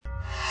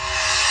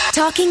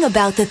talking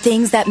about the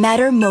things that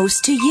matter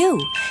most to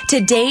you.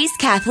 Today's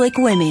Catholic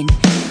Women.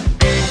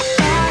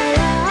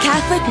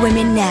 Catholic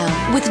Women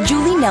Now with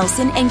Julie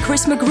Nelson and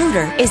Chris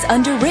Magruder is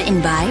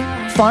underwritten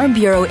by Farm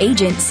Bureau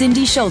agent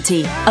Cindy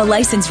Schulte, a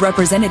licensed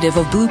representative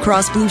of Blue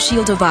Cross Blue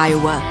Shield of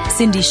Iowa,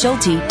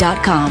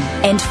 cindyschulte.com,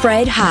 and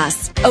Fred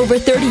Haas, over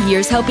 30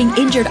 years helping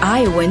injured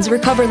Iowans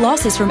recover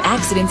losses from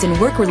accidents and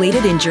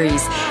work-related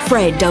injuries.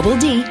 Fred Double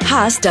D,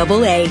 Haas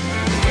Double A.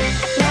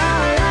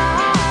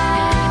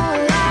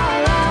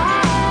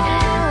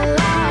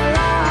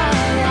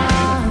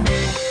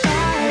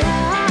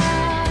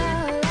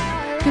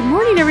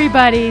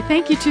 Everybody,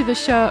 thank you to the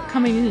show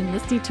coming in and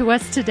listening to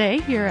us today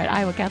here at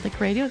Iowa Catholic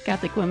Radio,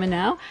 Catholic Women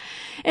Now.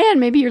 And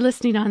maybe you're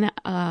listening on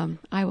the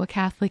Iowa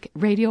Catholic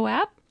Radio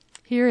app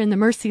here in the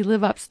Mercy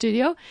Live Up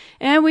studio.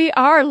 And we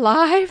are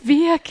live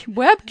via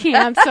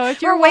webcam. So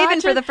if you're we're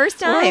waving for the first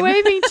time. We're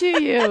waving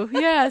to you.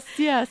 Yes.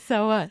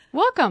 So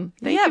welcome.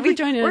 Thank you for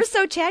joining us. We're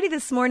so chatty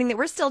this morning that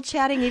we're still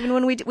chatting even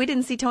when we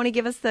didn't see Tony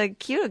give us the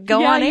cue to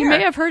go on air. You may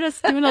have heard us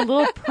doing a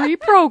little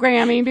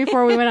pre-programming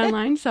before we went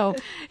online. So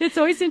it's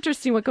always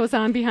interesting what goes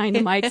on behind the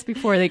mics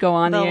before they go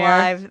on the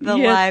air. The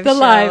live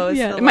shows.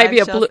 Yeah, it might be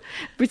a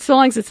but so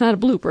long as it's not a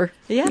blooper.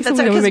 Yeah, that's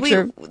right.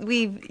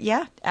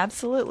 Because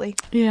absolutely.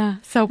 Yeah.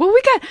 So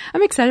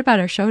I'm excited about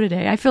our show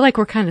today. I feel like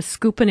we're kind of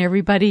scooping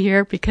everybody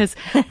here because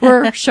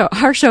our show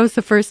is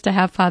the first to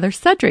have Father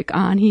Cedric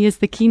on. He is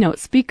the keynote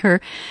speaker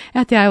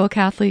at the Iowa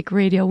Catholic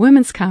Radio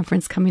Women's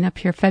Conference coming up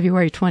here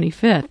February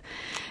 25th.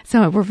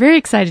 So we're very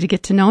excited to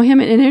get to know him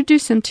and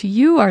introduce him to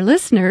you, our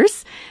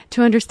listeners,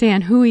 to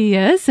understand who he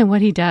is and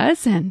what he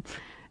does and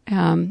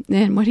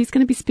what he's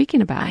going to be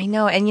speaking about. I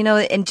know.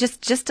 And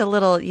just a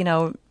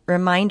little,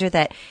 reminder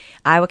that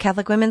Iowa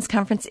Catholic Women's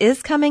Conference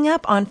is coming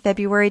up on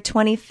February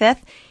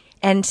 25th.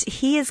 And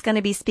he is going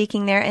to be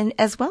speaking there, and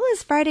as well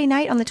as Friday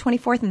night on the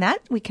 24th, and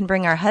that we can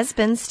bring our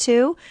husbands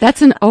to.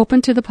 That's an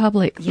open to the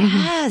public.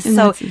 Yes. Mm-hmm.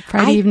 So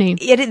Friday evening.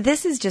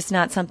 This is just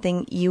not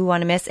something you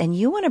want to miss, and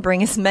you want to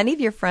bring as many of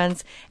your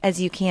friends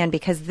as you can,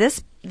 because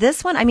this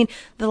one,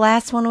 the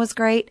last one was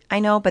great, I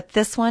know, but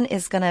this one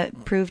is going to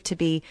prove to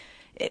be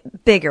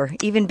bigger,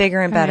 even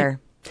bigger and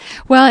better.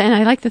 Well, and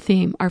I like the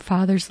theme, Our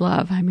Father's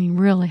Love.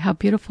 Really, how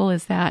beautiful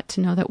is that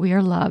to know that we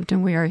are loved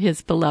and we are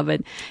His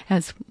beloved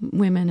as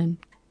women and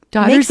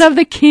daughters of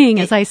the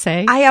King, as I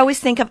say. I always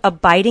think of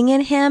abiding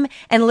in Him,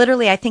 and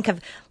literally I think of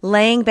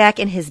laying back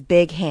in His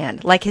big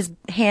hand. Like His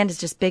hand is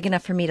just big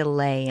enough for me to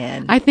lay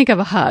in. I think of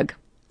a hug.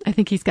 I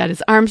think He's got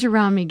His arms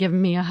around me,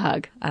 giving me a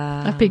hug.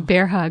 A big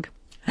bear hug.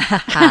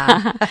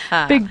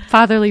 Big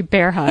fatherly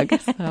bear hug.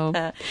 Let's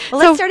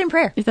start in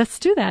prayer. Let's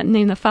do that. In the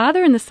name of the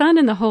Father, and the Son,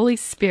 and the Holy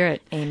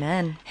Spirit.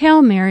 Amen.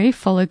 Hail Mary,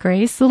 full of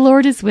grace, the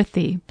Lord is with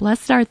thee.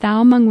 Blessed art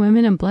thou among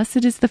women, and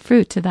blessed is the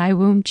fruit of thy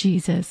womb,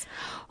 Jesus.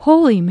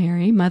 Holy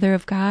Mary, Mother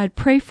of God,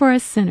 pray for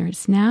us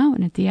sinners, now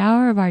and at the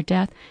hour of our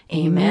death.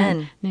 Amen.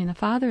 In the name of the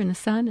Father, and the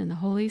Son, and the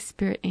Holy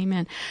Spirit.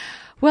 Amen.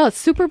 Well, it's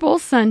Super Bowl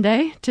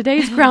Sunday.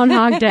 Today's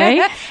Groundhog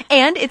Day.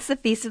 And it's the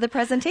Feast of the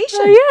Presentation.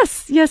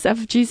 Yes,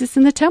 of Jesus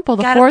in the temple.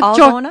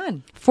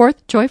 The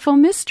fourth joyful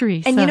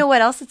mystery. And you know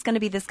what else it's going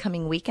to be this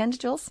coming weekend,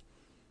 Jules?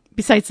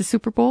 Besides the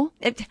Super Bowl?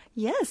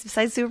 Yes,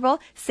 besides Super Bowl,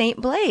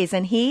 St. Blaise.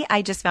 And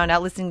I just found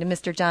out listening to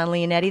Mr. John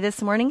Leonetti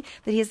this morning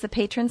that he is the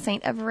patron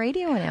saint of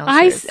radio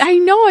announcers. I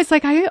know. It's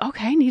like,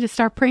 I need to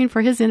start praying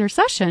for his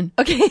intercession.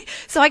 Okay,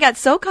 so I got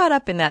so caught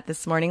up in that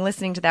this morning,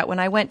 listening to that. When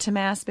I went to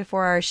Mass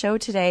before our show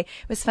today,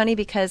 it was funny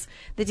because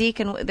the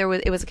deacon,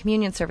 it was a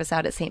communion service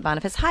out at St.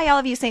 Boniface. Hi, all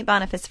of you St.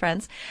 Boniface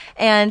friends.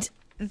 And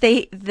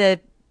the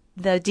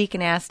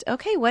deacon asked,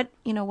 okay, what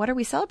are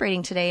we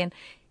celebrating today? And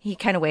he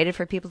kind of waited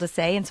for people to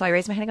say, and so I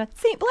raised my hand and go,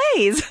 St.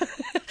 Blaise.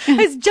 I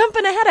was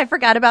jumping ahead. I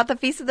forgot about the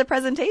Feast of the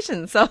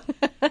Presentation. So,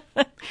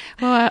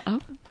 well,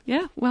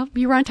 you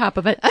were on top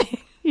of it.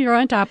 You're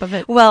on top of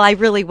it. Well, I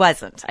really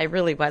wasn't. I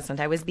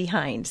was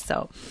behind.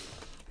 Or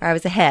I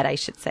was ahead, I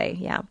should say.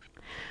 Yeah.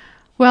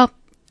 Well,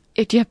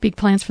 do you have big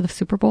plans for the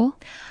Super Bowl?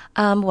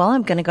 I'm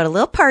going to go to a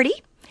little party.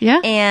 Yeah.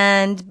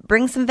 And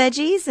bring some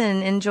veggies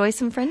and enjoy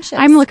some friendships.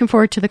 I'm looking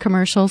forward to the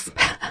commercials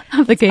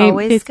of the game.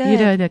 Always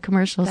good. The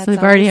commercials. So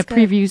they've already have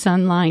previews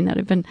online that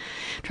I've been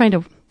trying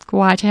to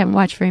watch. I haven't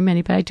watched very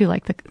many, but I do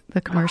like the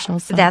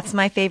commercials. So. That's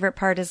my favorite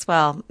part as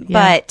well.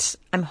 Yeah. But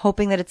I'm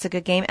hoping that it's a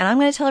good game. And I'm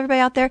going to tell everybody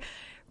out there,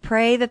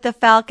 pray that the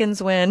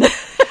Falcons win.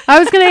 I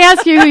was going to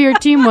ask you who your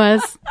team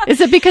was.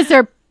 Is it because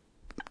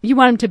you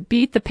want them to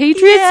beat the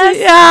Patriots?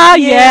 Yes.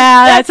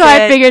 Yeah. That's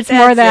why I figured it's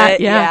more that.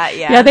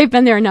 Yeah. They've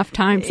been there enough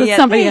times. So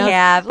somebody else.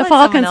 Have. The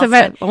Falcons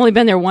have only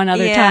been there one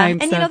other time.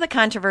 And the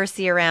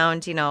controversy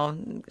around,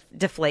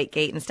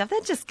 Deflategate and stuff,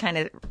 that just kind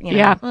of,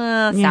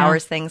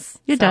 sours things.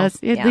 It does.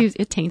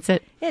 It taints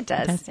it. It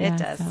does. It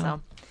does.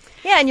 So.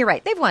 Yeah, and you're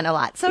right. They've won a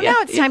lot. So now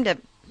it's time to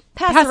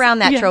pass around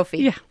that trophy.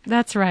 Yeah,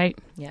 that's right.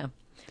 Yeah.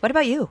 What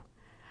about you?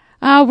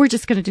 We're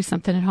just going to do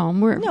something at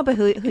home. No, but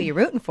who are you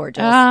rooting for,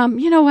 Jules?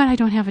 You know what? I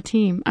don't have a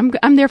team.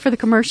 I'm there for the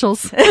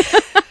commercials.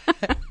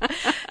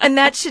 And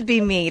that should be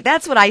me.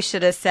 That's what I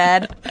should have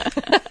said.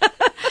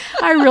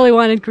 I really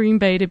wanted Green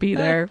Bay to be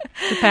there,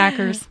 the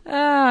Packers.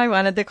 I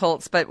wanted the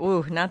Colts, but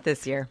not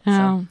this year.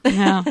 Oh,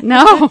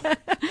 no.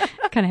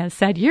 Kind of had a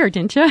sad year,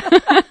 didn't you?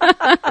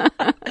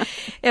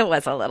 It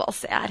was a little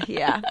sad,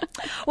 yeah.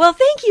 Well,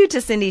 thank you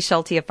to Cindy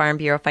Schulte of Farm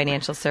Bureau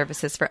Financial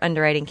Services for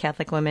underwriting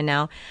Catholic Women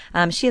Now.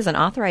 She is an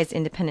authorized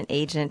independent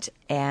agent,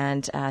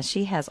 and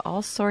she has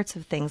all sorts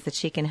of things that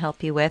she can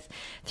help you with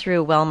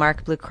through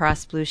Wellmark Blue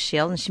Cross Blue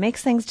Shield, and she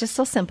makes things just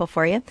so simple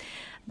for you.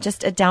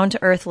 Just a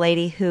down-to-earth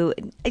lady who,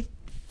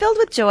 filled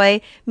with joy,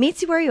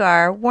 meets you where you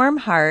are, warm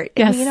heart.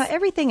 Yes. And,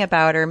 everything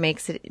about her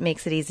makes it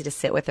easy to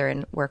sit with her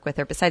and work with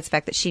her, besides the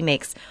fact that she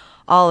makes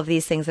all of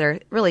these things that are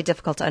really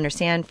difficult to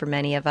understand for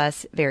many of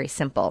us very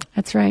simple.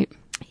 That's right.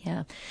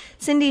 Yeah.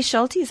 Cindy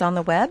Schulte is on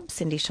the web,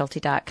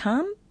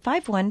 cindyschulte.com,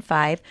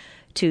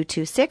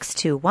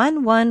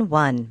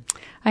 515-226-2111.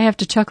 I have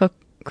to chuckle,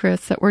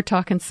 Chris, that we're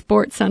talking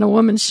sports on a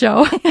woman's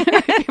show.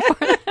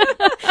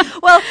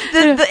 Well,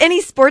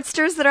 any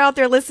sportsters that are out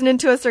there listening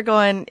to us are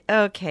going,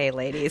 okay,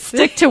 ladies.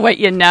 Stick to what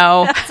you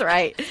know. That's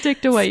right.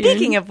 Stick to what you know.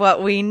 Speaking of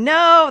what we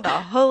know, the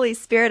Holy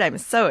Spirit, I'm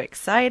so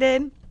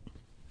excited.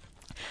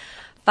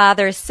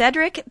 Father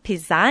Cedric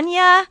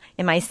Pisania.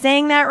 Am I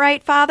saying that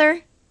right,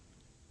 Father?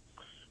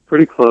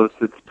 Pretty close.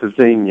 It's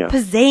Pisania.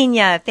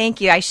 Pisania.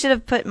 Thank you. I should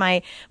have put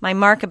my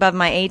mark above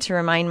my A to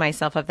remind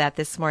myself of that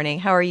this morning.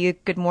 How are you?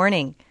 Good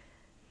morning.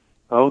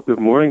 Oh, good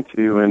morning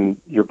to you, and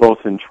you're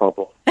both in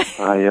trouble.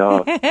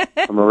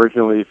 I'm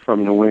originally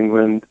from New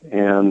England,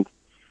 and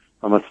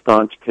I'm a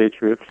staunch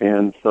Patriot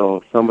fan,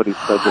 so somebody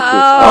said that this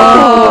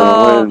going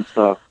to win,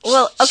 so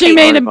well, okay. She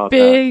made a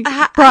big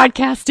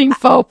broadcasting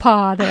faux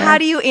pas there. How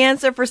do you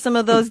answer for some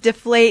of those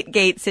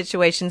Deflategate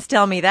situations?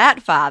 Tell me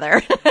that,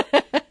 Father.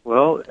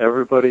 Well,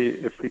 everybody,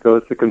 if he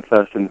goes to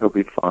confession, he'll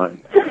be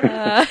fine.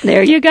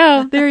 There you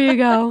go.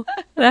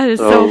 That is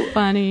so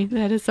funny.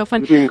 That is so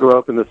funny. We didn't grow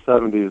up in the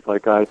 70s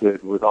like I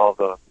did with all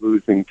the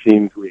losing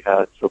teams we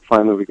had, so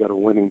finally we got a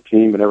winning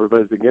team and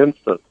everybody's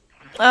against us.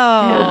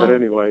 Oh. But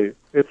anyway,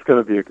 it's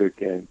going to be a good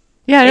game.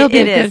 Yeah, it'll be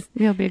a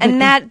good game.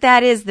 And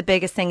that is the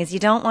biggest thing, is you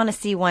don't want to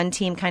see one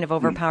team kind of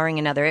overpowering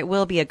another. It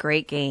will be a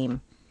great game.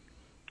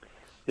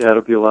 Yeah,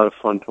 it'll be a lot of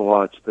fun to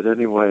watch. But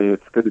anyway,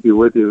 it's good to be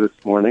with you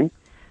this morning.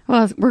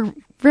 Well, we're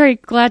very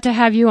glad to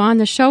have you on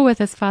the show with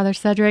us, Father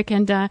Cedric,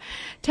 and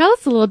tell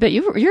us a little bit.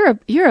 You're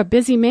a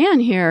busy man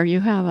here.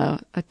 You have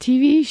a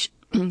TV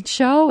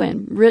show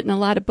and written a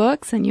lot of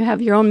books, and you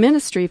have your own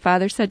ministry,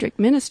 Father Cedric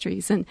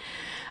Ministries. And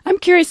I'm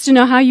curious to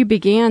know how you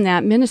began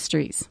that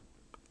ministries.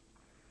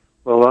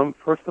 Well,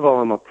 first of all,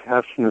 I'm a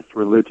Passionist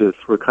religious.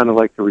 We're kind of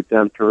like the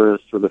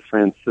Redemptorists or the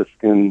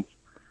Franciscans.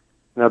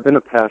 And I've been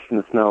a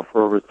Passionist now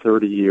for over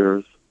 30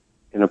 years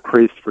and a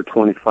priest for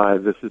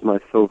 25. This is my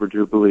Silver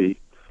Jubilee.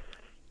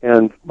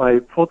 And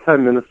my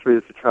full-time ministry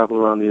is to travel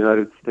around the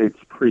United States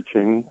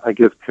preaching. I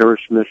give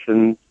parish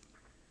missions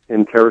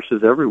in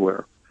parishes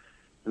everywhere.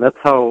 And that's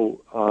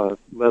how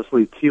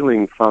Leslie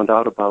Keeling found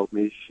out about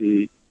me.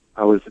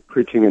 I was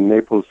preaching in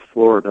Naples,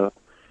 Florida,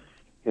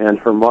 and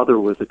her mother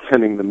was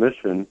attending the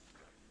mission.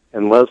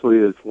 And Leslie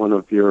is one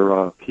of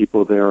your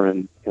people there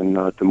in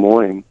Des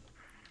Moines.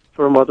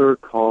 So her mother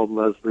called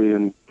Leslie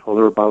and told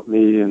her about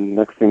me, and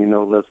next thing you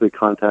know, Leslie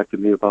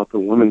contacted me about the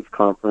women's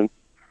conference.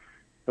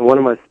 And one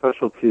of my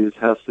specialties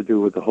has to do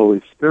with the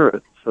Holy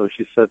Spirit. So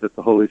she said that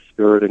the Holy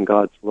Spirit and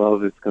God's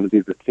love is going to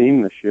be the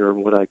theme this year,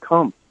 and would I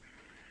come?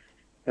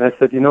 And I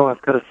said,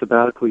 I've got a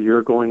sabbatical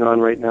year going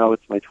on right now.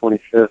 It's my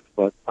 25th,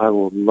 but I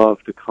would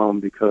love to come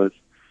because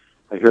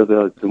I hear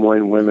the Des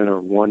Moines women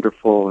are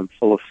wonderful and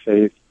full of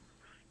faith,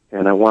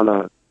 and I want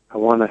to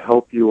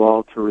help you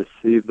all to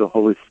receive the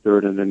Holy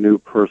Spirit in a new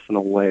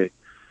personal way.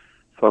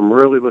 So I'm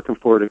really looking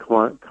forward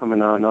to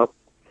coming on up.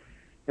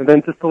 And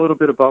then just a little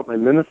bit about my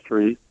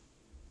ministry.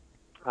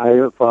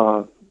 I've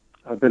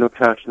been a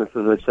Passionist,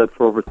 as I said,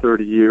 for over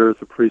 30 years,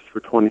 a priest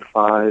for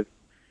 25,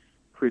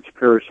 preached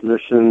parish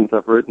missions.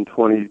 I've written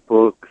 20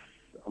 books.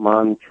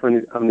 I'm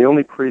the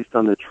only priest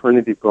on the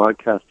Trinity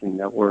Broadcasting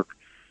Network,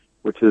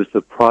 which is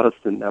the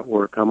Protestant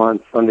network. I'm on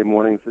Sunday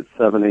mornings at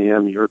 7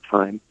 a.m. your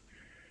time.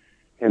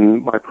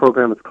 And my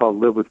program is called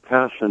Live with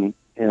Passion.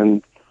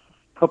 And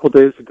a couple of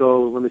days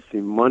ago,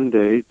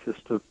 Monday,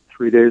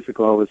 3 days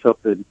ago, I was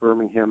up in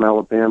Birmingham,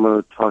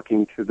 Alabama,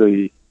 talking to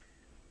the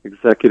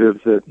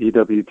executives at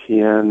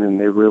EWTN, and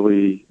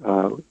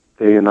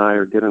they and I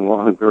are getting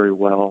along very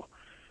well.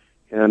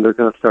 And they're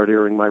going to start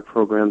airing my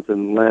programs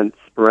in Lent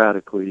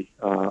sporadically,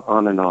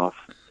 on and off.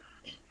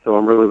 So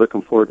I'm really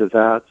looking forward to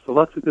that. So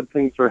lots of good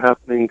things are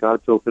happening.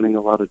 God's opening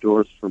a lot of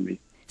doors for me.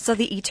 So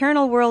the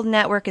Eternal World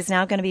Network is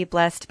now going to be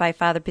blessed by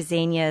Father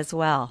Pisania as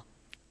well.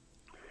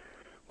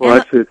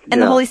 Well,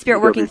 and the Holy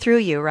Spirit working through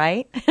you,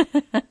 right?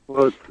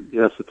 Well,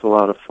 yes, it's a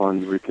lot of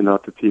fun reaching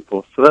out to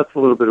people. So that's a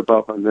little bit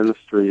about my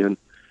ministry, and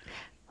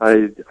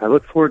I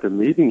look forward to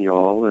meeting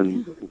y'all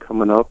and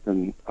coming up.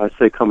 And I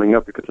say coming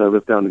up because I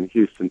live down in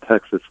Houston,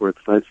 Texas, where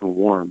it's nice and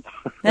warm.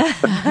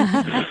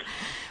 Well,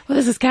 Well,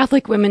 this is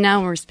Catholic Women Now,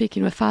 and we're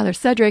speaking with Father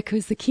Cedric,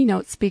 who's the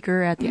keynote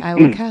speaker at the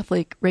Iowa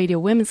Catholic Radio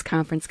Women's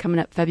Conference coming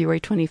up February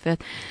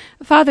 25th.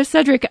 Father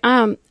Cedric,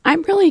 I'm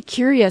really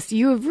curious.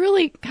 You have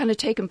really kind of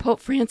taken Pope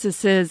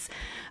Francis's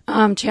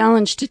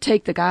challenge to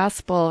take the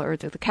gospel or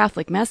the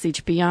Catholic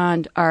message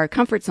beyond our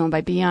comfort zone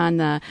by being on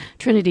the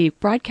Trinity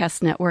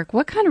Broadcast Network.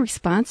 What kind of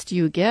response do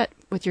you get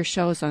with your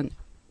shows on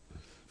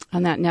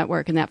that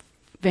network and that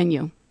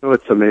venue? Oh,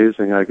 it's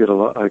amazing. I get a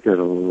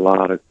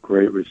lot of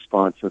great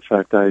response. In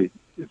fact,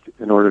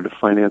 in order to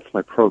finance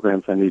my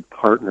programs, I need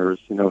partners,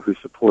 who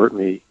support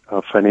me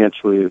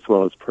financially as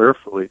well as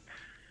prayerfully.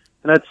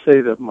 And I'd say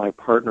that my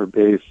partner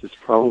base is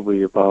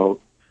probably about,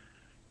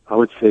 I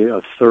would say,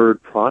 a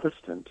third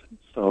Protestant.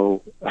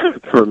 So there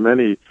are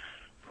many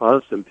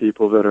Protestant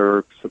people that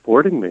are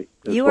supporting me.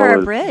 You are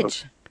a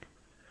bridge.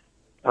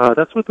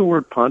 That's what the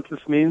word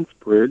pontiff means,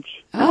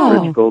 bridge,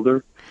 bridge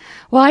builder.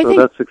 Well, I think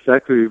that's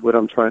exactly what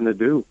I'm trying to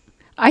do.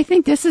 I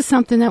think this is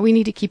something that we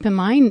need to keep in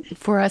mind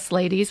for us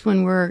ladies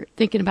when we're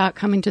thinking about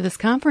coming to this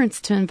conference,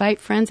 to invite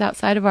friends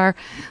outside of our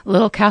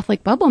little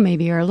Catholic bubble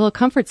maybe, or a little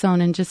comfort zone,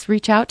 and just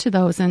reach out to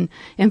those and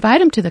invite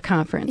them to the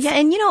conference. Yeah,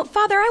 and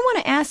Father, I want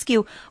to ask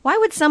you, why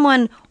would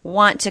someone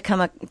want to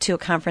come to a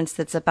conference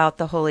that's about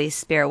the Holy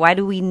Spirit? Why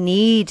do we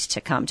need to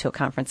come to a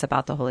conference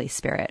about the Holy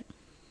Spirit?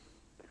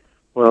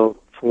 Well,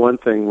 for one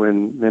thing,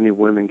 when many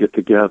women get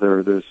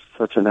together, there's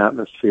such an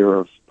atmosphere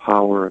of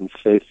power and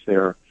faith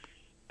there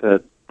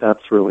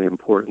that's really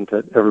important,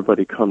 that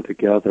everybody come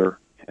together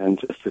and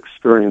just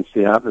experience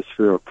the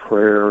atmosphere of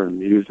prayer and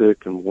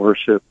music and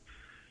worship,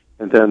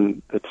 and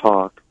then the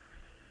talk.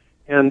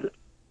 And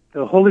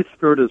the Holy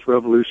Spirit has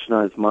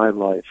revolutionized my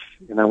life,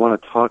 and I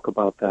want to talk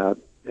about that.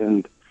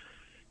 And,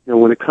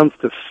 when it comes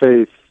to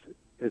faith,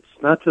 it's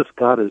not just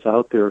God is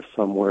out there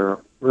somewhere.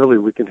 Really,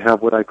 we can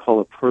have what I call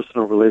a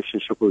personal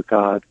relationship with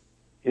God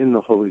in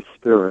the Holy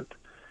Spirit.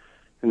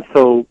 And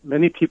so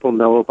many people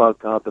know about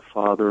God the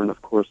Father and,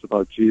 of course,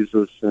 about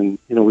Jesus. And,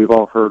 we've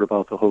all heard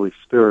about the Holy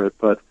Spirit.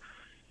 But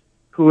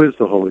who is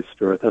the Holy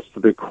Spirit? That's the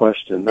big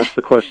question. That's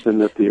the question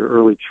that the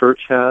early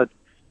church had.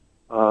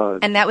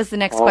 And that was the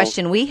next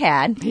question we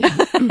had.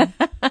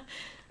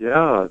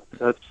 Yeah,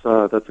 that's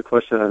a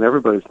question on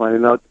everybody's mind.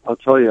 And I'll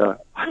tell you,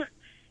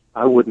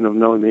 I wouldn't have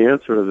known the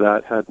answer to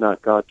that had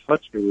not God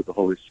touched me with the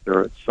Holy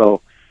Spirit.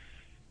 So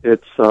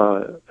it's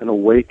an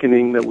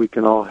awakening that we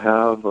can all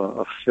have,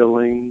 a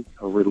filling,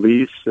 a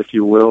release, if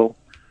you will.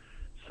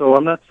 So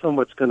I'm not so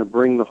much going to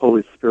bring the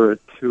Holy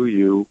Spirit to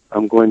you.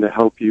 I'm going to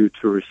help you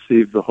to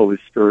receive the Holy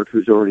Spirit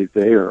who's already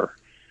there.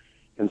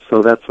 And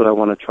so that's what I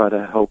want to try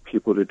to help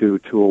people to do,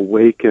 to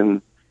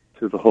awaken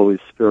to the Holy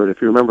Spirit.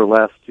 If you remember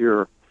last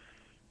year,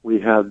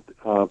 we had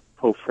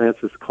Pope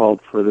Francis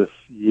called for this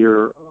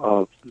year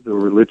of the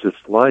religious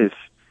life.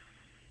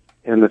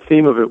 And the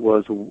theme of it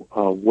was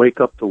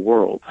wake up the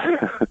world.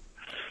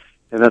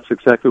 And that's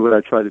exactly what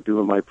I try to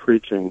do in my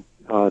preaching.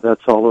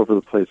 That's all over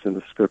the place in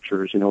the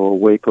scriptures.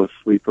 Awake, O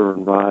sleeper,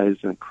 and rise,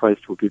 and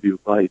Christ will give you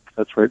light.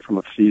 That's right from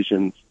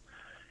Ephesians.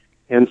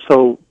 And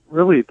so,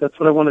 really, that's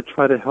what I want to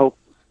try to help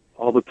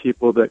all the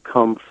people that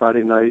come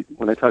Friday night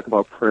when I talk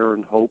about prayer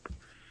and hope,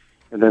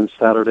 and then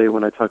Saturday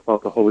when I talk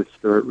about the Holy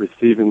Spirit,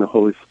 receiving the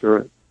Holy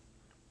Spirit.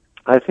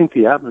 I think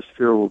the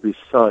atmosphere will be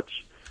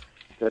such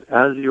that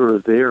as you are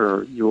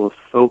there, you will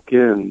soak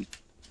in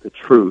the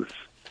truth,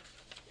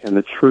 and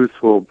the truth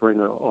will bring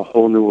a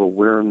whole new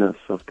awareness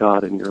of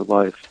God in your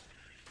life.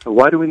 And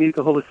why do we need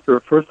the Holy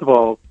Spirit? First of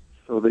all,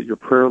 so that your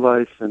prayer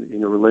life and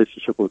your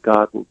relationship with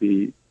God will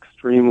be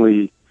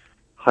extremely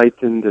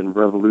heightened and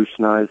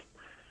revolutionized.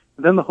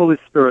 And then the Holy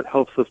Spirit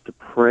helps us to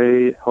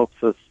pray,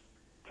 helps us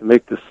to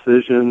make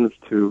decisions,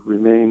 to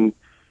remain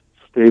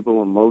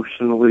stable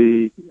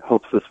emotionally,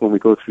 helps us when we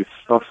go through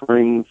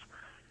sufferings,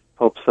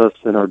 helps us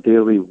in our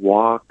daily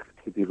walk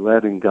to be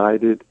led and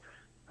guided.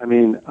 I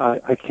mean,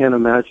 I can't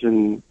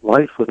imagine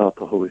life without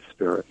the Holy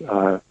Spirit.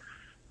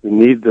 We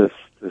need this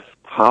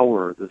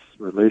power, this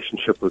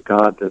relationship with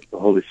God that the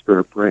Holy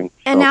Spirit brings.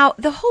 And now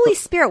the Holy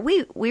Spirit,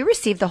 we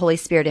receive the Holy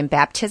Spirit in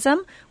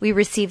baptism. We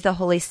receive the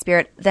Holy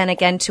Spirit then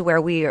again to where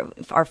we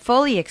are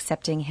fully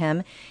accepting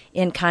Him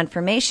in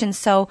confirmation.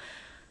 So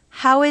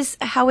how is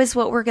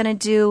what we're going to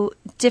do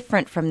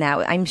different from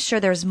that? I'm sure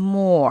there's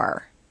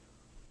more.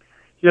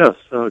 Yes,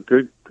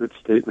 good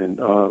statement.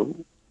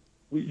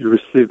 You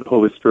receive the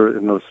Holy Spirit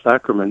in those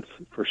sacraments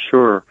for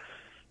sure,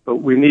 but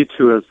we need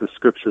to, as the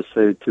scriptures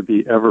say, to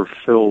be ever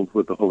filled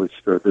with the Holy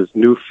Spirit. There's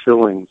new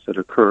fillings that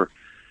occur.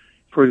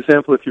 For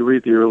example, if you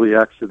read the early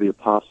Acts of the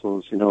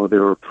Apostles, they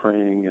were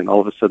praying and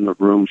all of a sudden the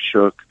room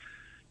shook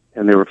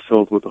and they were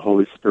filled with the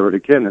Holy Spirit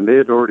again, and they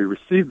had already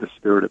received the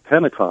Spirit at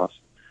Pentecost.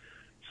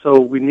 So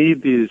we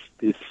need these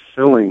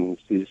fillings,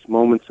 these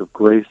moments of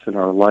grace in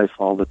our life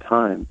all the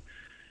time.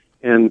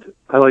 And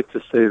I like to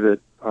say that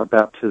our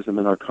baptism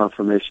and our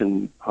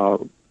confirmation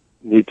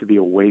need to be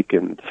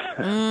awakened.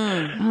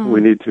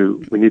 We need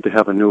to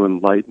have a new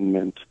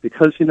enlightenment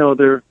because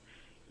they're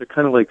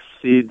kind of like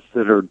seeds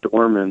that are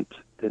dormant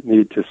that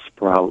need to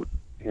sprout.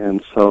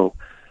 And so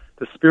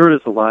the Spirit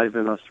is alive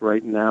in us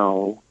right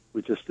now,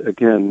 We just,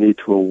 again, need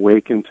to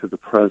awaken to the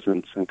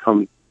presence and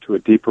come to a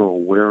deeper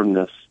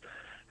awareness.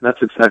 And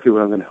that's exactly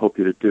what I'm going to help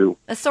you to do.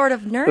 A sort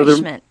of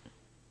nourishment.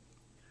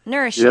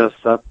 Nourishment.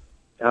 Yes,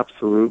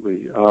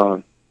 absolutely.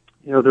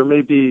 There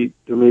may be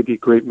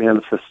great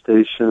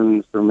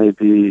manifestations. There may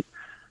be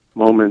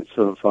moments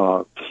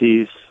of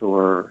peace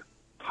or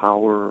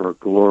power or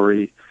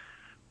glory,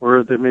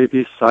 or there may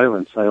be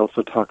silence. I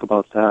also talk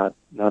about that,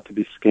 not to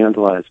be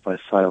scandalized by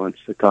silence,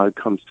 that God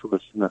comes to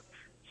us in a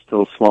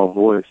still small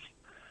voice.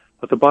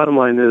 But the bottom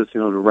line is,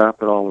 to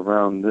wrap it all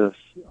around this,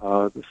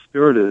 the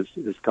Spirit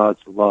is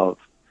God's love.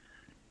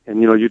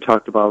 And, you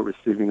talked about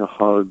receiving a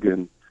hug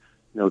and,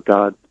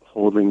 God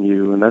holding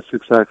you, and that's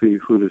exactly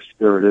who the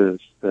Spirit is,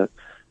 that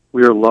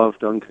we are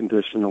loved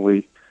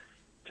unconditionally,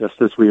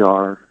 just as we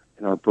are,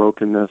 in our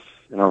brokenness,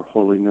 in our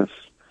holiness,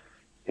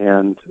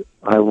 and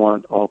I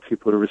want all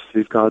people to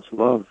receive God's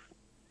love.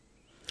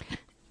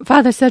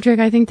 Father Cedric,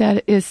 I think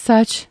that is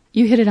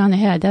you hit it on the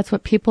head. That's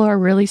what people are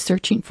really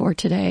searching for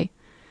today,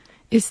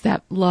 is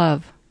that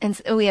love. And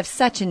we have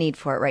such a need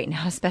for it right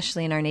now,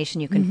 especially in our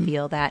nation. You can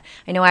feel that.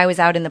 I know I was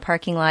out in the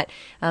parking lot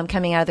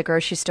coming out of the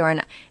grocery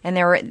store, and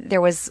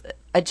there was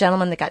a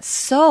gentleman that got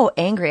so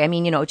angry. I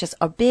mean, just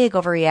a big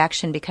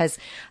overreaction because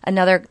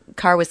another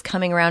car was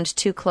coming around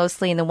too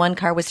closely, and the one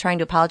car was trying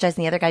to apologize,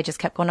 and the other guy just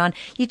kept going on.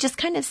 You just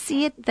kind of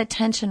see the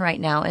tension right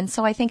now. And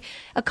so I think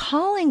a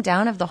calling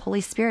down of the Holy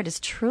Spirit is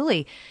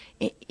truly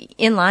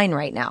in line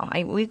right now.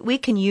 We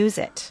can use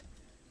it.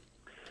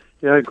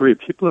 Yeah, I agree.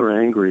 People are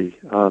angry.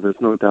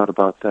 There's no doubt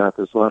about that.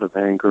 There's a lot of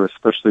anger,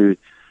 especially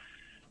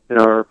in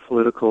our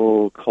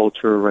political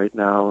culture right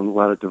now, and a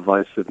lot of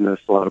divisiveness,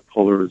 a lot of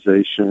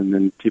polarization,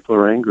 and people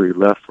are angry,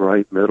 left,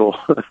 right, middle.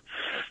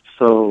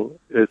 So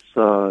it's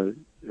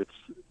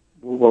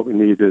what we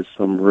need is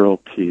some real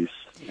peace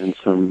and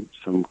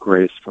some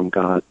grace from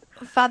God.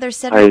 Father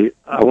Cedric,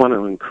 I want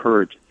to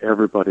encourage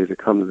everybody to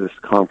come to this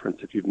conference.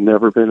 If you've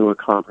never been to a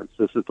conference,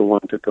 this is the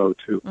one to go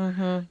to.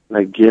 And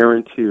I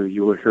guarantee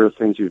you will hear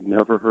things you've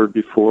never heard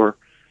before.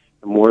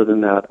 And more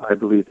than that, I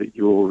believe that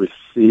you will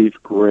receive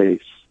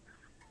grace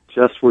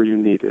just where you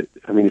need it.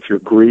 I mean, if you're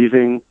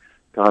grieving,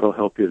 God will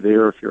help you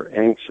there. If you're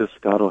anxious,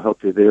 God will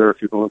help you there.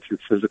 If you're going through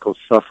physical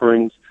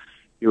sufferings,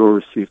 you will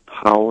receive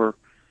power.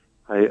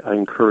 I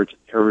encourage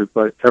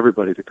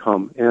everybody to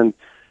come. And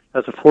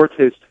as a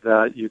foretaste to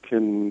that, you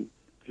can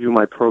view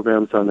my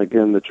programs on,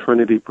 again, the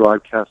Trinity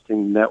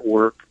Broadcasting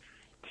Network,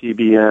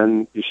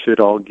 TBN. You should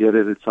all get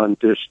it. It's on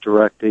Dish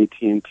Direct,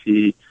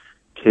 AT&T,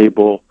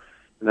 cable,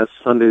 and that's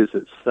Sundays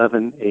at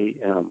 7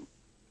 a.m.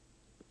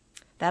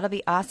 That'll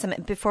be awesome.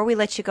 Before we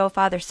let you go,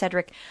 Father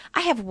Cedric,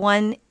 I have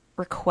one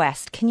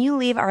request. Can you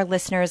leave our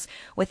listeners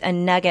with a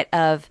nugget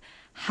of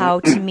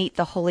how to meet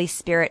the Holy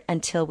Spirit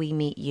until we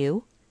meet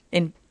you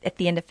at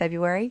the end of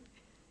February?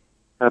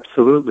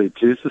 Absolutely.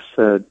 Jesus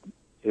said,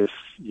 if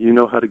you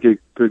know how to give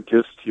good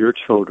gifts to your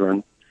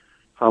children,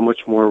 how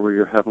much more will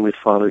your Heavenly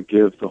Father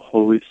give the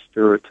Holy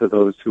Spirit to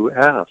those who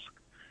ask?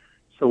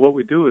 So what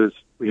we do is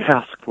we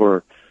ask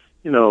for,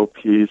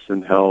 peace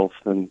and health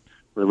and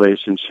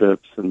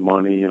relationships and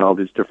money and all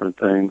these different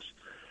things.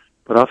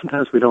 But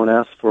oftentimes we don't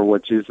ask for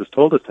what Jesus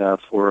told us to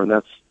ask for, and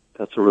that's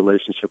a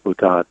relationship with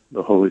God,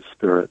 the Holy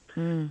Spirit.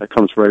 That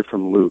comes right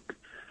from Luke.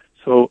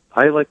 So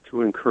I like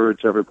to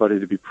encourage everybody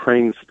to be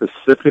praying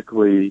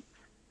specifically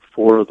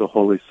for the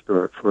Holy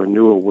Spirit, for a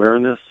new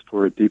awareness,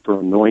 for a deeper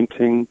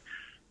anointing,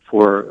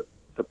 for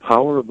the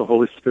power of the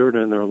Holy Spirit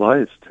in their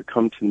lives, to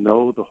come to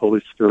know the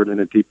Holy Spirit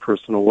in a deep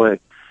personal way.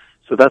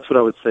 So that's what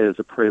I would say as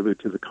a prelude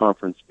to the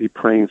conference. Be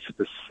praying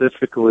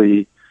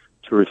specifically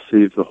to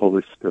receive the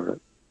Holy Spirit.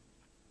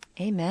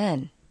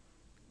 Amen.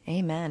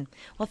 Amen.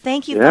 Well,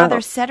 thank you, Father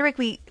Cedric.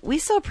 We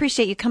so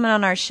appreciate you coming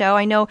on our show.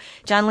 I know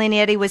John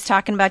Leonetti was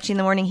talking about you in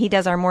the morning. He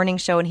does our morning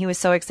show, and he was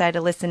so excited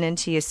to listen in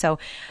to you. So,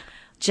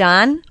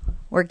 John,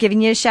 we're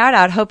giving you a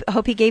shout-out.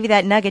 Hope he gave you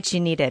that nugget you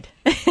needed.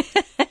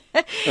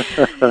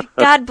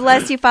 God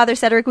bless you, Father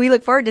Cedric. We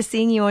look forward to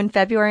seeing you on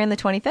February on the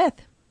 25th.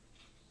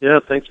 Yeah,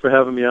 thanks for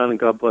having me on, and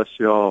God bless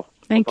you all.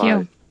 Thank Bye-bye.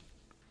 you.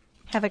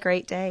 Have a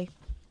great day.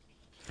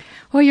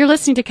 Well, you're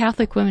listening to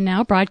Catholic Women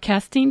Now,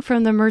 broadcasting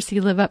from the Mercy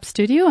Live Up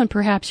studio, and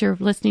perhaps you're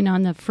listening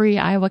on the free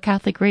Iowa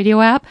Catholic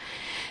Radio app.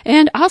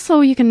 And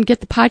also, you can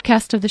get the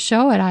podcast of the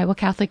show at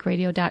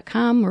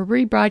iowacatholicradio.com. We're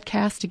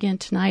rebroadcast again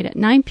tonight at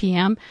 9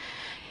 p.m.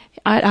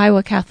 at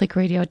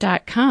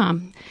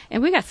iowacatholicradio.com.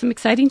 And we got some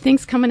exciting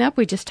things coming up.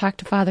 We just talked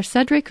to Father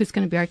Cedric, who's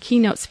going to be our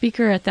keynote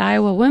speaker at the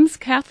Iowa Women's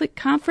Catholic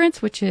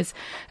Conference, which is,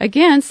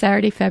 again,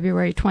 Saturday,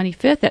 February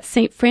 25th at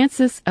St.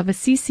 Francis of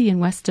Assisi in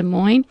West Des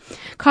Moines.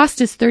 Cost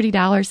is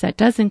 $30. That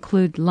does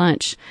include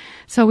lunch.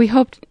 So we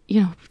hope,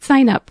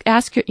 sign up,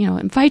 ask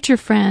invite your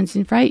friends,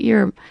 invite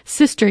your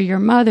sister, your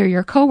mother,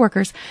 your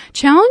coworkers.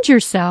 Challenge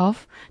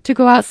yourself to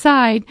go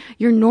outside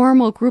your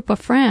normal group of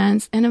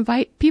friends and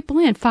invite people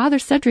in. Father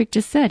Cedric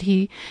just said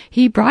he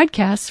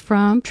broadcasts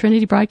from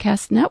Trinity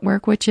Broadcast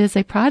Network, which is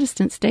a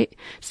Protestant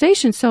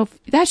station. So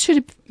that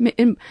should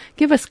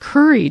give us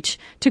courage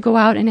to go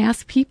out and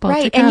ask people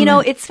to come.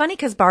 And it's funny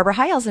because Barbara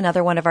Heil's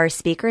another one of our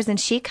speakers, and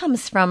she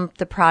comes from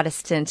the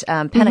Protestant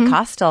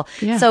Pentecostal.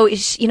 Yeah. So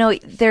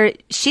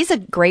she's a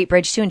great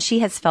bridge too, and she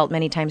has felt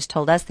many times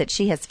told us that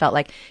she has felt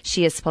like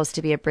she is supposed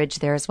to be a bridge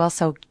there as well.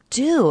 So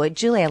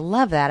Julie, I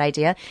love that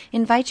idea.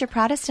 Invite your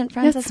Protestant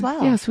friends as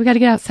well. Yes, we got to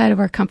get outside of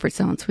our comfort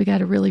zones. We got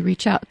to really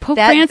reach out. Pope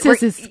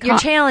Francis is... You're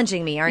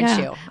challenging me, aren't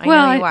you? I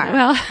know you are.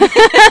 Well,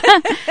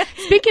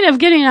 speaking of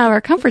getting out of our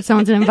comfort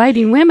zones and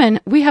inviting women,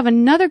 we have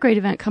another great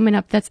event coming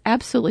up that's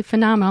absolutely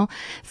phenomenal.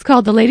 It's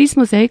called the Ladies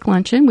Mosaic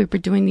Luncheon. We've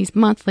been doing these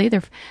monthly.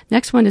 The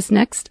next one is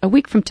a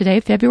week from today,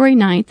 February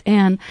 9th,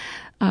 and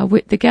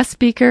the guest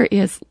speaker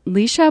is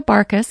Leisha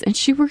Barkas, and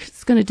she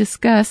was going to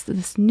discuss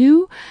this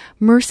new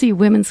Mercy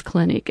Women's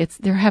Clinic.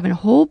 They're having a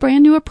whole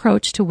brand new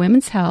approach to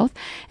women's health,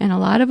 and a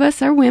lot of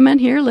us are women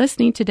here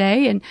listening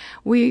today, and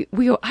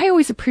I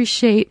always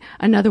appreciate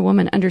another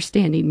woman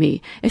understanding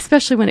me,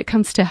 especially when it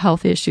comes to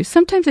health issues.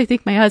 Sometimes I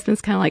think my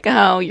husband's kind of like,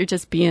 oh, you're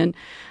just being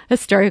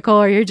hysterical,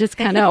 or you're just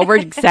kind of over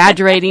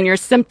exaggerating your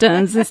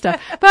symptoms and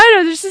stuff. But I don't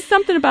know, there's just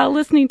something about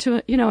listening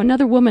to,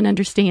 another woman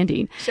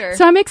understanding. Sure.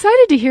 So I'm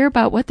excited to hear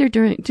about what they're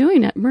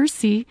doing at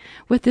Mercy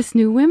with this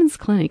new women's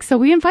clinic. So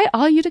we invite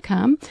all you to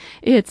come.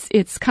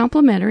 It's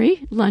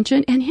complimentary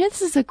luncheon, and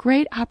this is a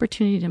great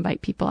opportunity to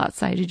invite people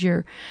outside of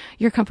your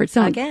comfort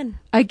zone.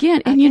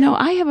 Again. And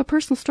I have a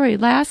personal story.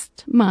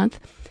 Last month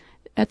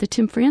at the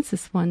Tim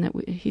Francis one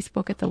he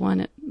spoke at the one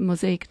at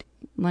Mosaic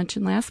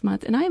Luncheon last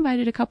month, and I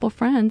invited a couple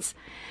friends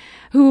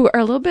who are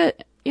a little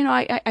bit,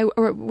 I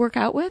work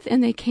out with,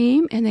 and they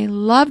came and they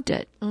loved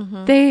it.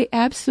 Mm-hmm. They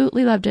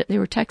absolutely loved it. They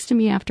were texting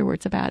me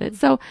afterwards about it.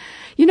 So,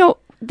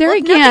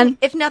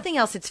 if nothing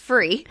else, it's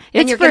free,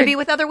 and you're going to be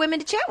with other women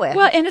to chat with.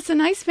 Well, and it's a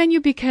nice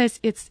venue because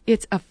it's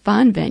a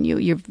fun venue.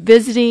 You're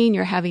visiting,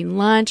 you're having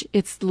lunch,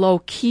 it's low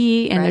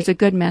key, and there's a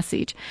good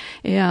message.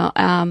 We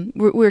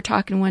were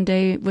talking one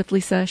day with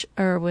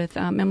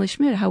Emily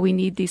Schmidt how we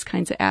need these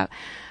kinds of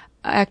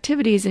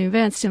activities and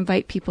events to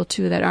invite people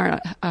to that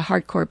aren't a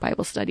hardcore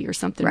Bible study or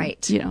something,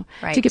 to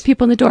get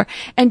people in the door.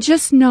 And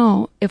just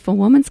know, if a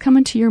woman's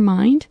coming to your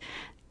mind,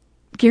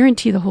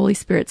 guarantee the Holy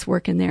Spirit's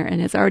working there,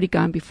 and it's already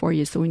gone before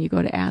you. So when you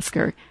go to ask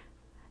her,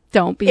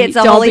 don't be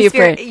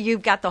afraid.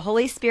 You've got the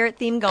Holy Spirit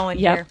theme going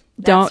here.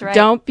 That's right.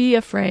 Don't be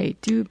afraid.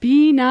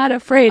 Be not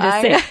afraid,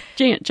 as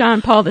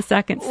John Paul II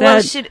said.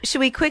 Well, should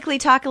we quickly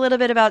talk a little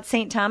bit about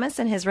St. Thomas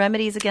and his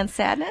remedies against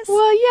sadness?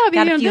 Well,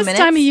 yeah, this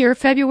time of year,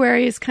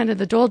 February is kind of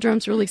the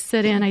doldrums really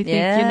sit in. I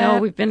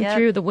think we've been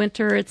through the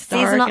winter. It's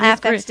dark. Seasonal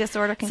affect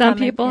disorder can some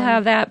people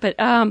have that, but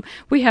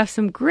we have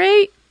some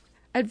great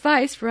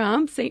advice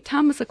from St.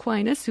 Thomas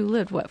Aquinas, who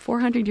lived,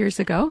 400 years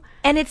ago.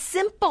 And it's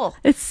simple.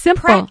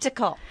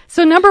 Practical.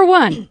 So number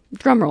 1,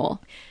 drum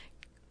roll.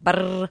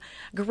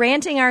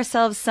 Granting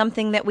ourselves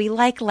something that we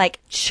like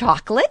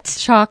chocolate.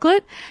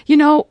 Chocolate.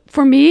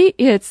 For me,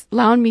 it's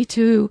allowing me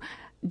to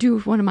do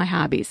one of my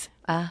hobbies.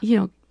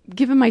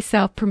 Giving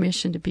myself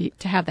permission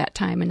to have that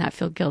time and not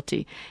feel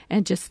guilty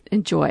and just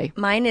enjoy.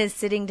 Mine is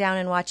sitting down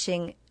and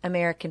watching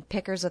American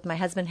Pickers with my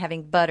husband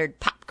having buttered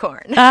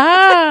popcorn.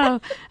 And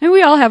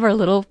we all have our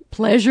little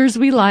pleasures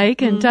we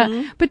like, and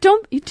but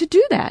to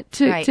do that,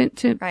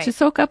 to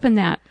soak up in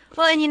that.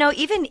 Well, and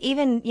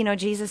even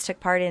Jesus took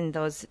part in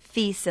those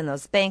feasts and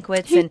those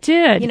banquets. He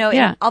did.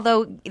 And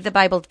although the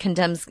Bible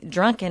condemns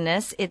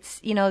drunkenness, it's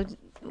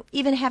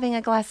even having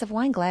a glass of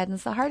wine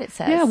gladdens the heart, it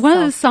says. Yeah, one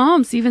of the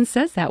Psalms even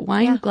says that.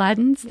 Wine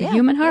gladdens the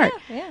human heart.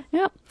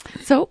 Yeah.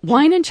 So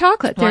wine and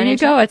chocolate. There you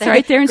go. It's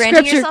right there in Granting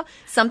Scripture. Yourself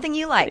something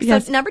you like.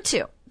 Yes. So number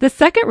 2. The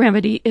second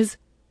remedy is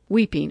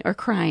weeping or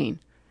crying.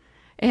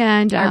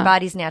 And our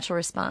body's natural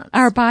response.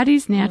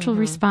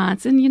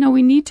 Response. And,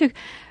 we need to...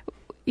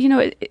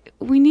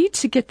 we need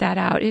to get that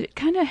out. It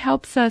kind of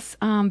helps us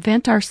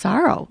vent our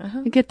sorrow,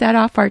 get that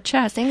off our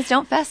chest. Things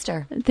don't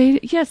fester. They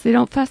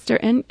don't fester.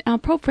 And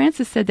Pope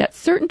Francis said that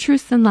certain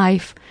truths in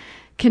life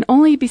can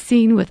only be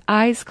seen with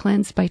eyes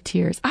cleansed by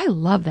tears. I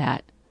love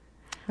that.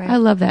 Right. I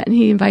love that. And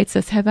he invites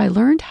us, have I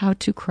learned how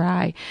to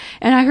cry?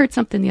 And I heard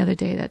something the other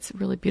day that's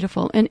really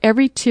beautiful. And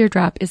every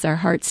teardrop is our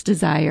heart's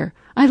desire.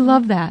 I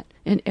love that.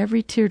 And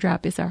every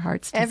teardrop is our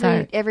heart's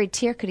desire. Every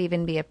tear could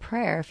even be a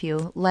prayer if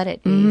you let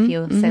it be. If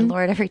you say,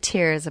 Lord, every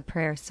tear is a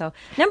prayer. So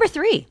number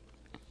 3.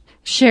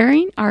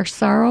 Sharing our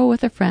sorrow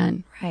with a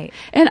friend. Right.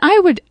 And I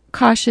would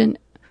caution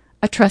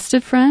a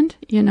trusted friend,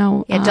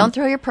 don't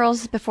throw your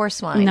pearls before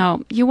swine.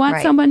 No. You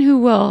want someone who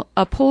will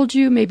uphold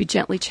you, maybe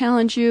gently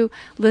challenge you,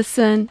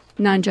 listen,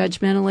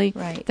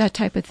 non-judgmentally, that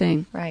type of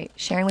thing. Right.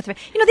 Sharing with, these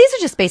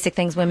are just basic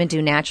things women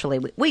do naturally.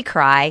 We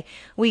cry.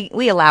 We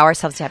allow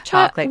ourselves to have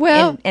chocolate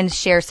and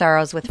share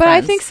sorrows with friends. But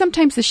I think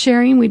sometimes the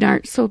sharing, we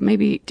aren't, so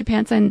maybe it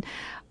depends on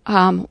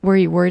were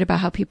you worried about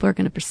how people are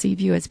going to perceive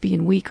you as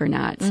being weak or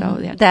not? So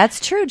that's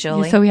true,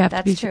 Julie. So we have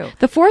to be true.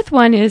 The fourth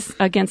one is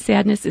against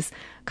sadness is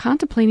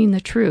contemplating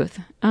the truth.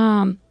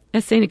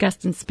 as St.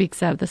 Augustine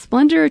speaks of, the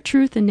splendor of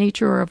truth and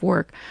nature or of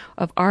work,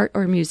 of art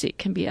or music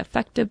can be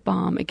effective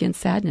balm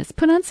against sadness.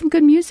 Put on some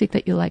good music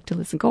that you like to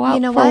listen. Go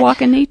out for a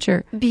walk in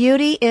nature.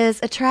 Beauty is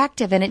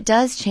attractive, and it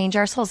does change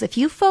our souls. If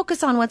you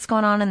focus on what's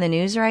going on in the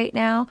news right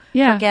now,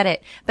 forget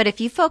it. But if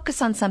you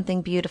focus on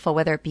something beautiful,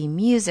 whether it be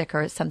music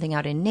or something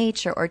out in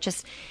nature or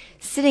just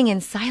sitting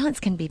in silence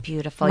can be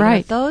beautiful.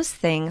 Right. Those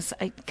things,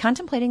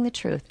 contemplating the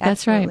truth.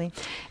 That's Absolutely.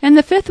 right. And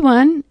the fifth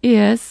one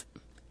is,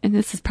 and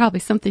this is probably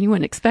something you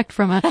wouldn't expect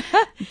from a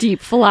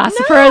deep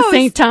philosopher as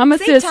St.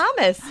 Thomas. St.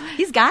 Thomas.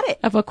 He's got it.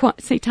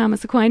 St.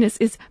 Thomas Aquinas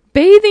is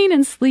bathing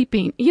and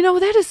sleeping.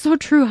 That is so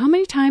true. How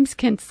many times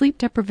can sleep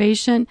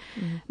deprivation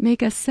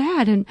make us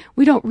sad? And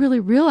we don't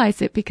really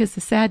realize it because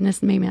the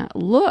sadness may not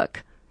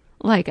look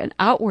like an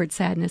outward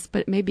sadness,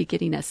 but it may be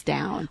getting us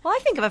down. Well, I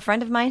think of a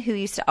friend of mine who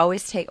used to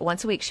always take,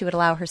 once a week, she would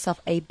allow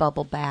herself a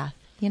bubble bath.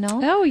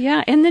 Oh,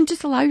 yeah. And then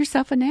just allow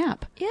yourself a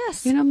nap.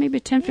 Yes. Maybe a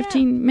 10,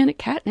 15-minute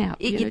cat nap.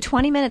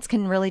 20 minutes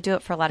can really do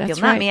it for a lot of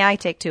people. Right. Not me. I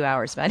take 2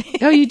 hours, buddy.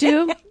 Oh, you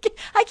do?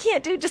 I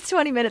can't do just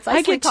 20 minutes. I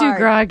get sleep hard. too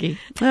groggy.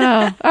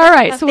 Oh, all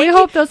right. So we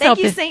hope those help.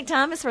 Thank you, St.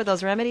 Thomas, for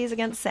those remedies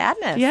against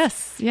sadness.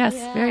 Yes,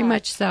 very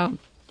much so.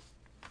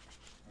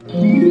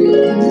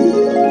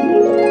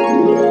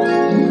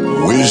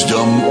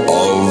 Wisdom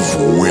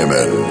of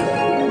Women.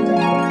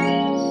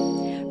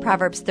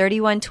 Proverbs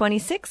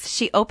 31:26.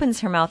 She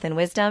opens her mouth in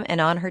wisdom,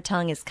 and on her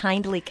tongue is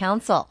kindly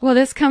counsel. Well,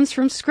 this comes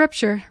from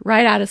Scripture,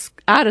 right out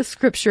of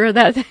Scripture.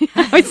 That I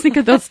always think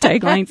of those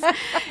taglines.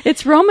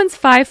 It's Romans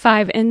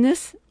 5:5, and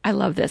this, I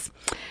love this.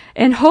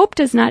 And hope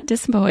does not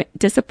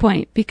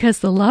disappoint, because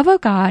the love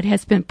of God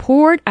has been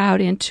poured out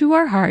into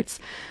our hearts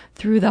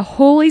through the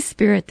Holy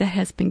Spirit that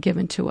has been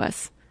given to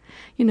us.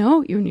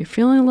 When you're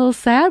feeling a little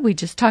sad, we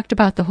just talked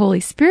about the Holy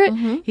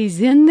Spirit.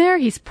 He's in there.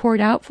 He's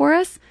poured out for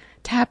us.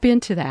 Tap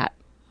into that.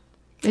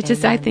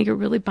 I think it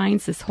really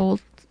binds this whole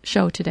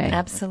show today.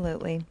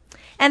 Absolutely.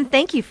 And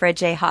thank you, Fred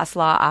J. Haas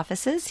Law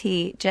Offices.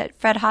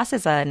 Fred Haas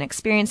is an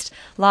experienced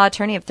law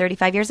attorney of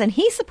 35 years, and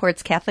he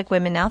supports Catholic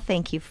women now.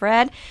 Thank you,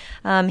 Fred.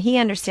 He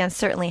understands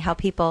certainly how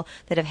people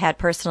that have had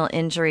personal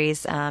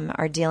injuries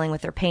are dealing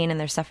with their pain and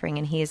their suffering,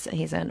 and he's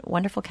a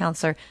wonderful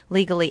counselor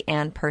legally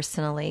and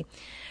personally.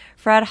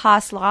 Fred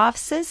Haas Law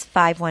Offices,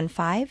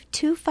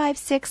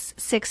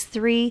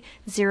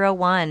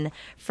 515-256-6301.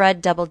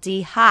 Fred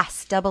D.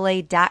 Haas,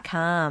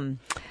 AA.com.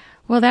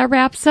 Well, that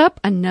wraps up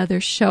another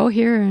show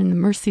here in the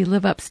Mercy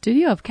Live Up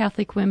studio of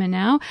Catholic Women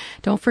Now.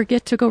 Don't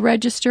forget to go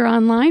register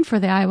online for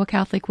the Iowa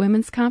Catholic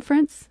Women's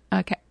Conference,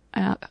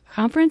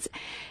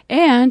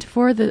 and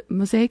for the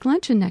Mosaic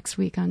Luncheon next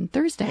week on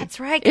Thursday. That's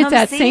right.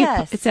 Come see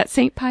us. It's at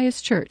St.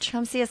 Pius Church.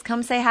 Come see us.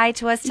 Come say hi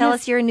to us. Tell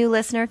us you're a new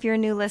listener if you're a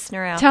new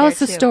listener out Tell there,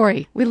 us a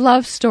story. We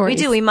love stories.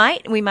 We do. We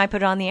might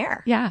put it on the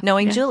air. Yeah.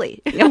 Knowing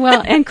Julie.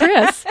 Well, and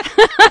Chris.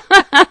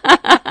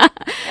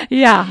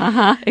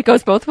 Yeah. It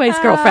goes both ways,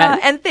 girlfriend.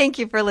 And thank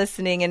you for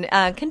listening.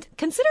 And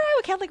consider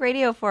Iowa Catholic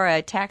Radio for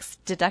a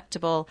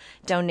tax-deductible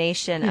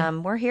donation. Yeah.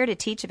 We're here to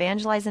teach,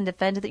 evangelize, and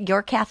defend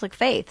your Catholic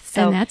faith.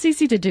 So. And that's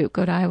easy to do.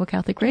 Go to Iowa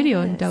Catholic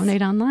Radio and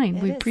donate online.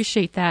 We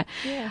appreciate that.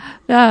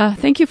 Yeah.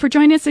 Thank you for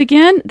joining us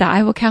again. The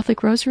Iowa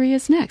Catholic Rosary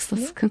is next.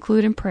 Let's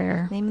conclude in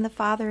prayer. In the name of the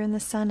Father, and the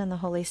Son, and the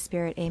Holy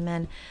Spirit.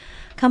 Amen.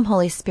 Come,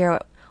 Holy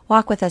Spirit.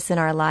 Walk with us in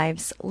our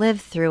lives.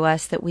 Live through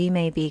us that we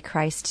may be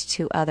Christ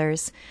to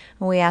others.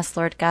 And we ask,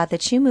 Lord God,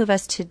 that you move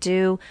us to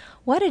do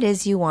what it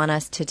is you want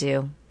us to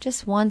do,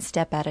 just one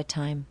step at a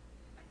time.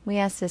 We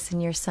ask this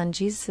in your Son,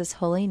 Jesus'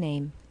 holy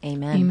name.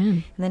 Amen.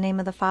 Amen. In the name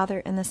of the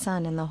Father, and the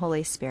Son, and the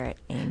Holy Spirit.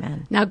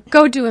 Amen. Now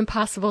go do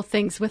impossible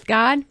things with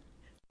God.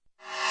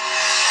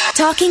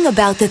 Talking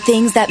about the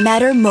things that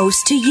matter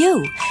most to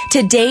you.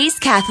 Today's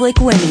Catholic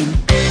Women.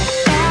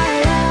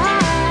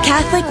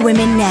 Catholic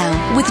Women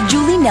Now with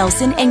Julie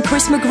Nelson and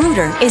Chris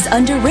Magruder is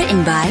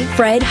underwritten by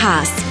Fred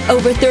Haas.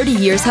 Over 30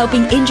 years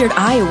helping injured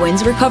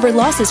Iowans recover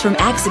losses from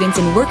accidents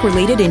and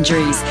work-related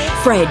injuries.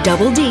 Fred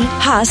D.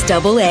 Haas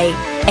AA.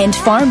 And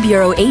Farm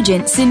Bureau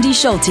agent Cindy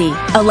Schulte,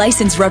 a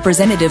licensed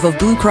representative of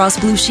Blue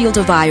Cross Blue Shield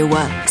of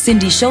Iowa.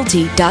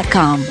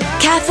 CindySchulte.com.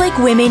 Catholic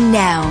Women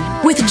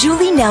Now with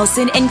Julie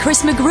Nelson and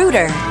Chris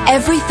Magruder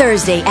every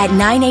Thursday at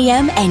 9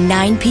 a.m. and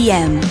 9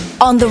 p.m.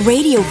 on the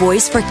radio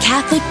voice for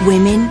Catholic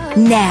Women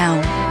Now.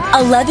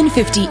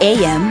 1150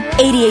 AM,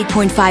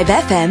 88.5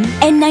 FM,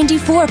 and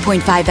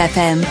 94.5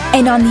 FM,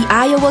 and on the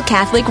Iowa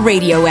Catholic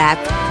Radio app.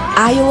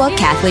 Iowa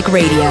Catholic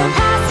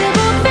Radio.